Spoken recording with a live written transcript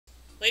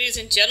Ladies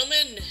and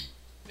gentlemen,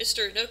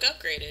 Mr. Nook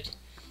upgraded.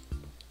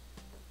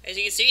 As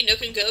you can see,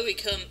 Nook and Go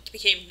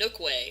became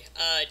Nookway,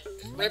 a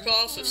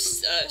ripoff of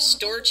a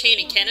store chain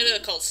in Canada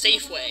called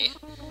Safeway.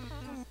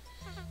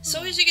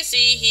 So as you can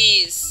see,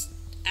 he's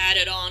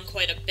added on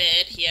quite a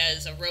bit. He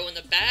has a row in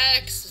the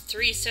back,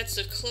 3 sets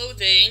of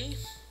clothing,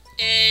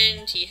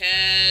 and he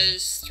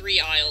has 3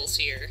 aisles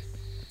here.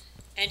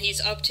 And he's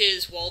upped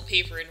his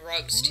wallpaper and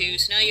rugs too,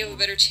 so now you have a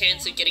better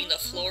chance of getting the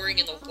flooring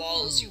and the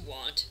walls you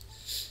want.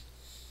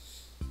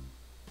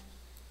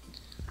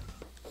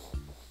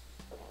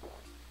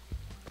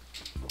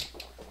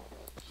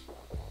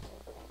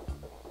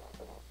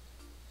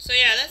 So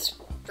yeah, that's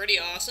pretty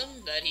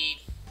awesome that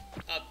he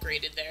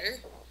upgraded there.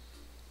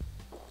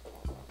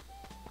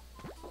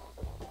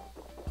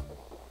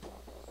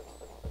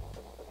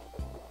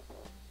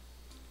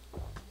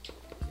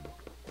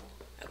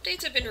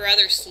 Updates have been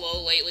rather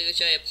slow lately,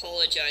 which I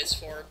apologize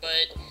for,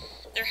 but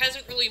there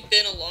hasn't really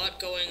been a lot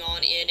going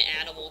on in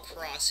Animal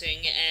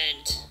Crossing,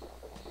 and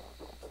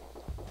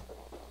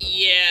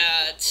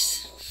yeah,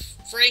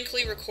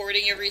 frankly,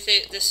 recording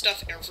this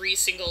stuff every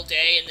single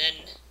day and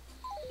then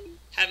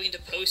having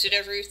to post it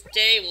every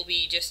day will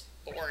be just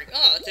boring.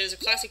 Oh, there's a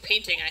classic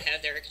painting I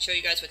have there. I can show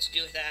you guys what to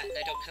do with that, and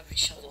I don't have my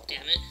shovel,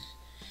 damn it.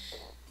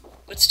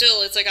 But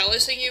still, it's like I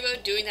was thinking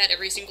about doing that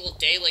every single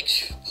day,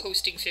 like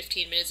posting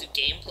 15 minutes of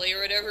gameplay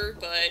or whatever,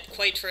 but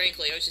quite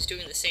frankly, I was just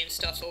doing the same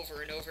stuff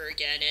over and over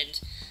again, and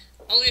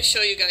I'll just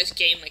show you guys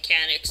game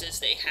mechanics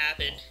as they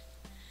happen.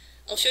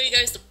 I'll show you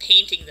guys the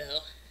painting, though.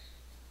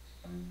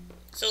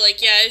 So,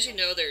 like, yeah, as you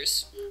know,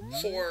 there's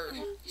 4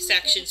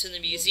 sections in the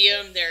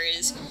museum. There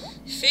is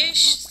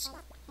fish,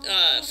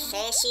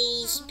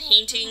 fossils,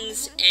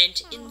 paintings,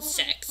 and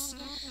insects.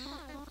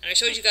 And I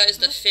showed you guys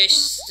the fish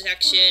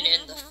section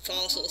and the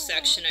fossil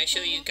section I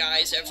show you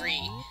guys every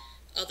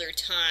other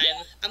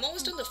time. I'm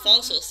almost done the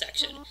fossil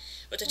section,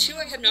 but the 2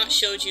 I have not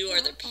showed you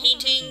are the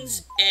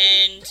paintings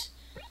and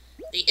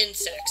the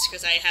insects,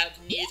 because I have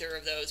neither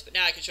of those, but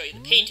now I can show you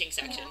the painting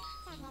section.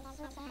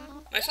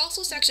 My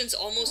fossil section's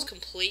almost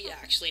complete,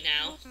 actually,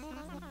 now.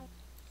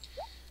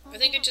 I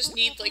think I just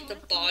need, like, the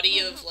body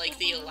of, like,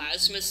 the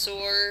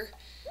elasmosaur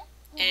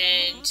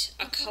and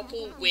a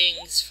couple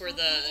wings for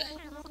the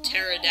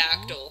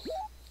pterodactyl.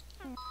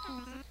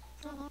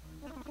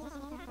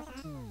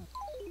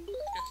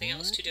 Nothing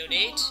else to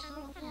donate.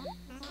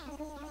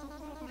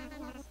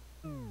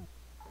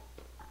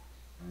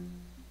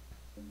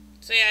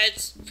 So yeah,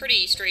 it's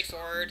pretty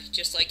straightforward,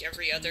 just like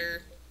every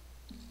other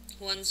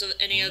ones of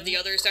any of the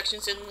other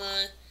sections in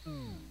the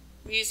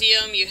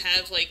museum. You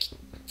have like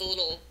the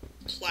little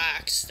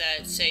plaques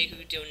that say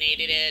who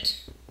donated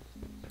it.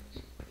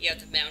 You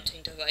have the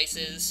mounting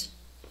devices.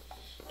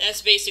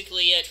 That's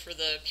basically it for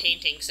the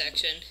painting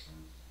section.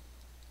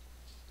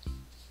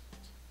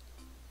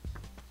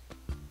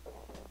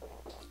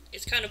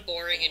 It's kind of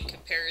boring in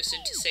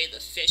comparison to, say, the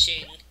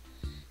fishing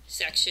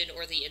section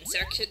or the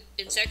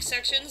insect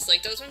sections.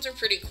 Like, those ones are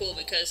pretty cool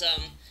because,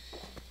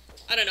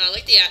 I don't know, I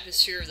like the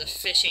atmosphere of the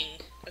fish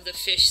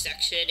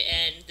section,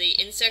 and the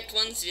insect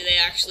ones, they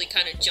actually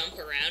kind of jump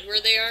around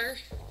where they are.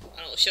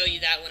 I'll show you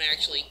that when I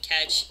actually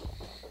catch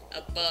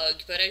a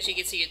bug, but as you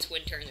can see, it's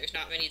winter and there's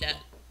not many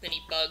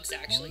bugs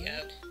actually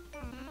out.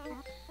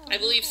 I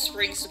believe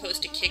spring's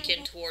supposed to kick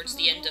in towards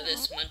the end of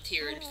this month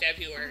here in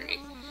February.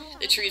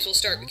 The trees will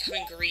start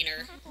becoming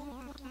greener.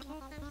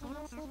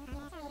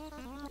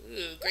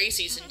 Ooh,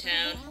 Gracie's in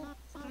town.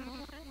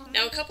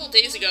 Now, a couple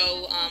days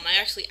ago, I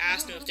actually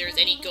asked him if there was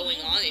any going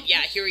on, and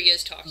yeah, here he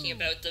is talking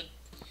about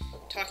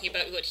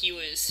what he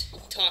was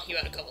talking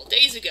about a couple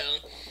days ago,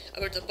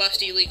 about the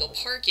bust illegal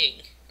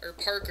parking, or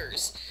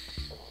parkers.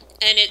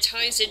 And it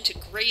ties into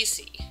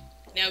Gracie.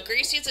 Now,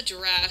 Gracie is a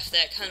giraffe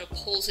that kind of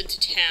pulls into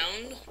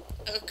town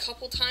a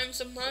couple times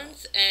a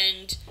month,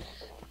 and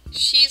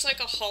she's like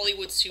a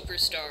Hollywood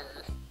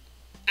superstar.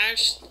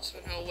 Actually,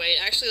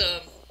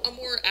 a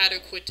more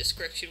adequate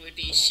description would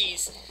be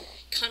she's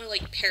kind of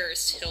like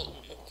Paris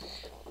Hilton.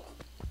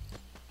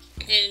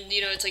 And,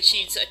 you know, it's like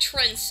she's a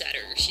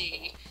trendsetter.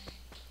 She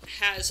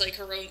has, like,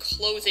 her own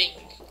clothing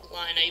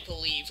line, I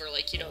believe, or,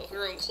 like, you know,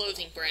 her own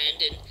clothing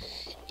brand, and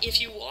if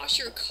you wash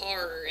your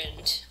car,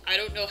 and I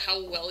don't know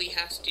how well you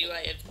have to do,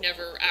 I have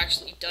never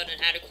actually done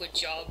an adequate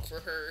job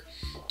for her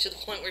to the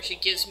point where she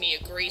gives me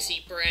a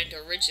Gracie brand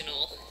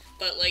original,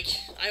 but, like,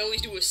 I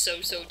always do a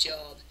so-so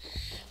job.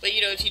 But,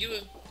 you know, if you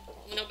do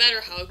no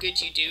matter how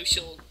good you do,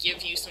 she'll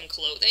give you some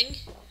clothing,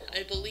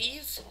 I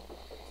believe.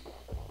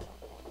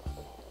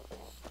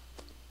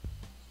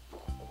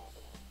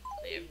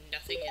 I have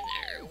nothing in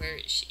there. Where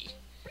is she?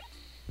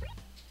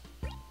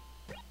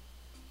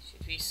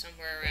 Should be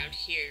somewhere around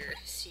here.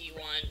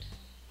 C1.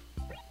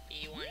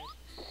 B1.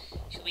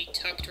 She'll be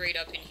tucked right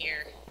up in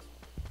here.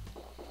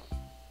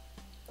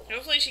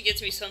 Hopefully she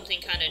gets me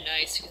something kind of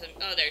nice, because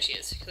oh, there she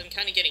is. Because I'm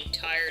kind of getting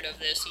tired of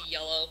this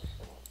yellow.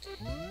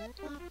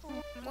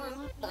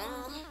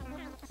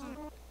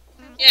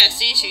 Yeah,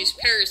 see, she's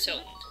Paris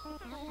Hilton.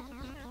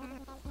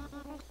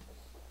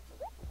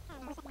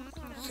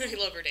 I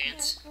love her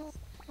dance.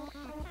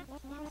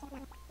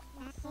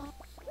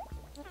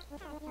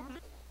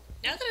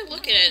 Now that I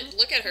look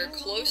at her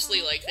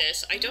closely like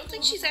this, I don't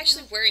think she's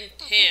actually wearing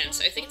pants.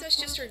 I think that's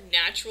just her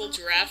natural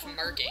giraffe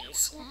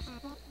markings.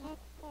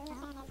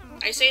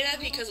 I say that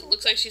because it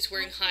looks like she's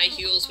wearing high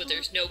heels, but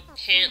there's no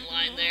pant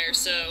line there,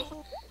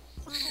 so...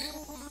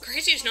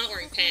 Gracie's not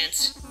wearing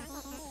pants.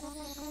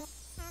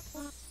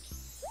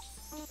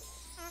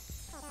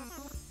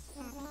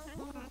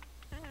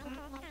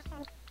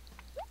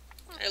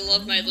 I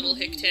love my little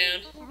hick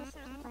town.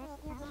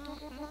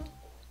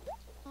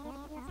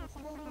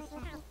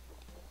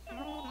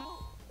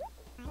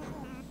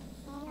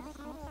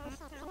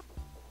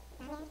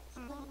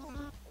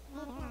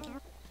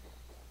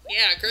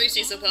 Yeah,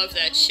 Gracie's above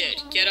that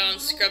shit. Get on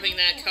scrubbing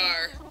that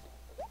car.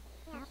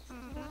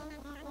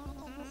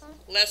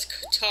 Less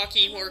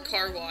talky, more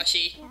car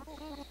washy.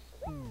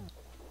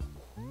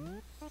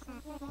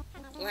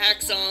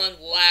 Wax on,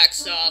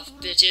 wax off,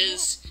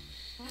 bitches.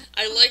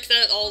 I like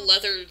that all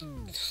leopard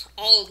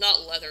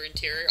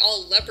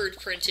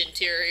print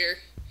interior.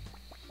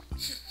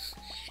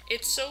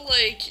 It's so,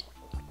 like,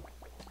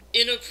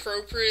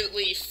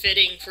 inappropriately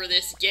fitting for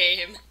this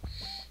game.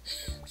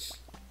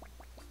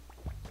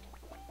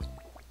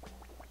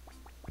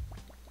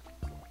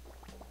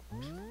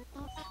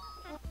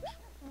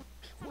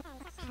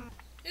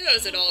 It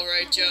was an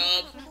alright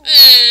job.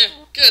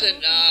 Good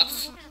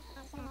enough.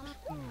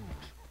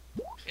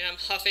 And I'm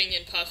huffing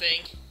and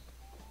puffing.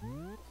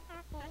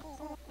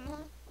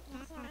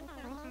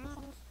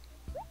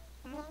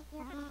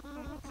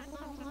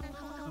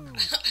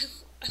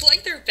 I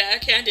like their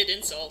backhanded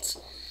insults.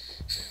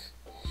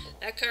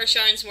 That car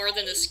shines more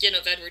than the skin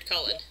of Edward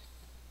Cullen.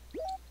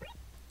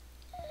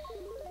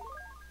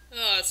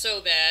 Oh, it's so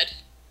bad.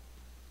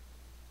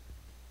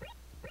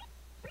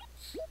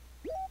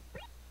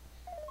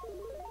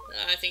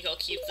 I think I'll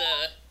keep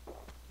the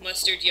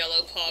mustard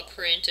yellow paw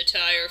print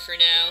attire for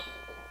now.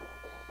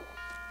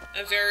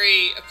 A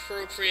very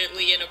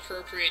appropriately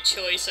inappropriate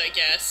choice, I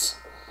guess.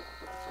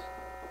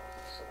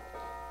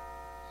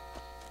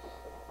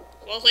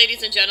 Well,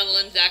 ladies and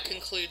gentlemen, that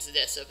concludes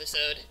this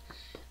episode.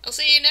 I'll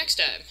see you next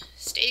time.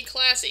 Stay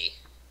classy.